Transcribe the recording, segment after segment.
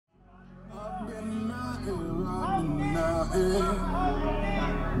We've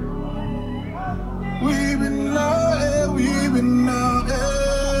been out, we've been out.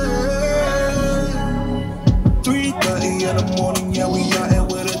 3:30 in the morning, yeah, we out here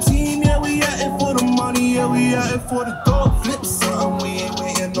with a team, yeah, we out here for the money, yeah, we out here for the dough. Flip something, we ain't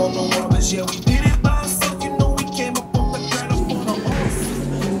waiting on no others, yeah, we did it by ourselves, you know we came up on the ground up on the horse.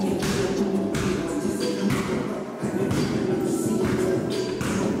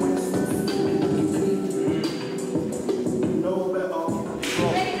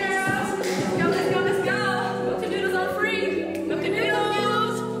 Hey girls, let's go, let's go. Milk and noodles are free. Milk and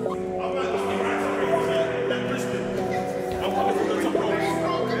noodles.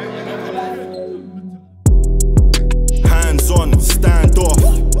 Hands on, stand off.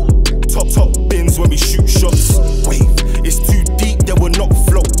 Top bins when we shoot shots. Wave, it's too deep, they will not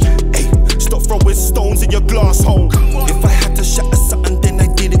float. Hey, stop throwing stones in your glass hole. If I had to shatter something, then I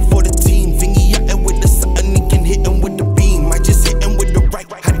did it for the team. Thingy at him with the something, he can hit him with the beam. I just hit him with the right,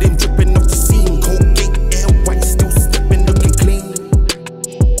 had him dripping off the seam. Colgate, air white, still slipping, looking clean.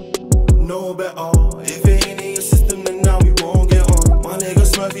 No better, if it ain't in your system, then now we won't get on. My nigga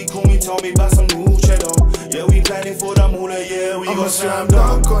Smurfy call me, told me about some new cheddar. Yeah, we planning for the moolah, yeah, we gon' slam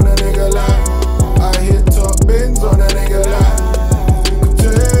dunk on a nigga like I hit top bins on a nigga like you could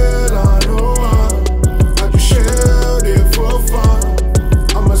tell I know I just shelled it for fun.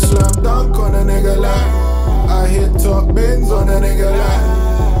 I'm a slam dunk on a nigga like I hit top bins on a nigga like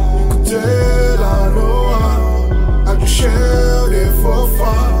you could tell I know I just shelled it for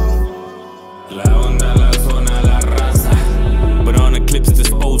fun. La onda, la zona, la raza. Banana clips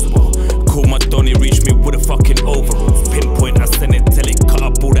disposable. Call my Donny, reach me with a fucking overalls. Pinpoint, I send it till it cut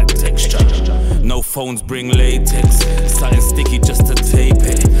up all that texture. No phones bring latex. Something sticky just to tape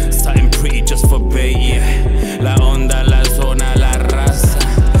it. Something pretty just for bait, yeah. La onda, la zona, la raza.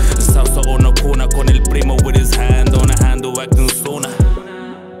 Salsa on the corner con el primo with his hand on a handle acting sauna.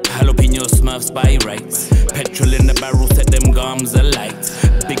 Jalapeno Smurfs by rights. Petrol in the barrel, set them gums alight.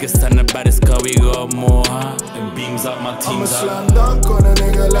 Biggest and the baddest, cause we got more heart. And beams up my I'm a teams slam dunk on a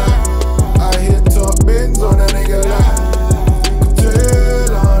nigga like I hit top bins on a nigga like you could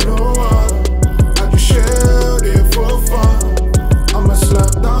tell I know I just shelled it for fun. I'm a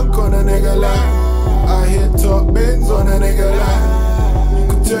slam dunk on a nigga like I hit top bins on a nigga like you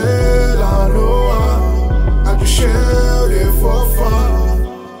could tell I know I just shelled it for fun.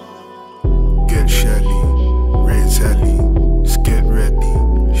 Get Shelly, Red Sally, just get ready.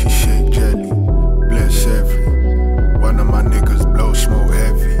 She shake jelly, bless every one of my niggas blow smoke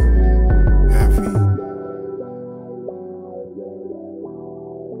heavy, heavy.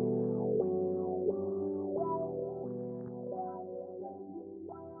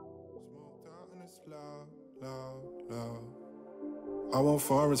 Smoked out and it's loud, loud, loud. I want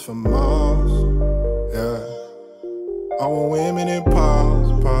foreigns for miles, yeah. I want women in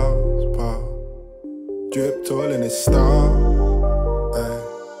piles, piles, piles. Drip tall in its style, ay.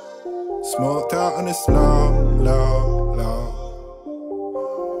 Smoked out and it's loud, loud, loud.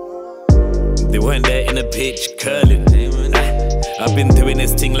 They weren't there in the pitch, curling. I've been doing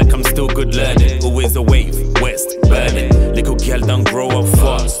this thing like I'm still good learning. Always a wave, west, burning. Little girl don't grow up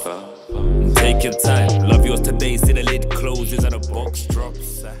fast. Take your time, love yours today. See the lid closes and the box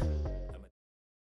drops.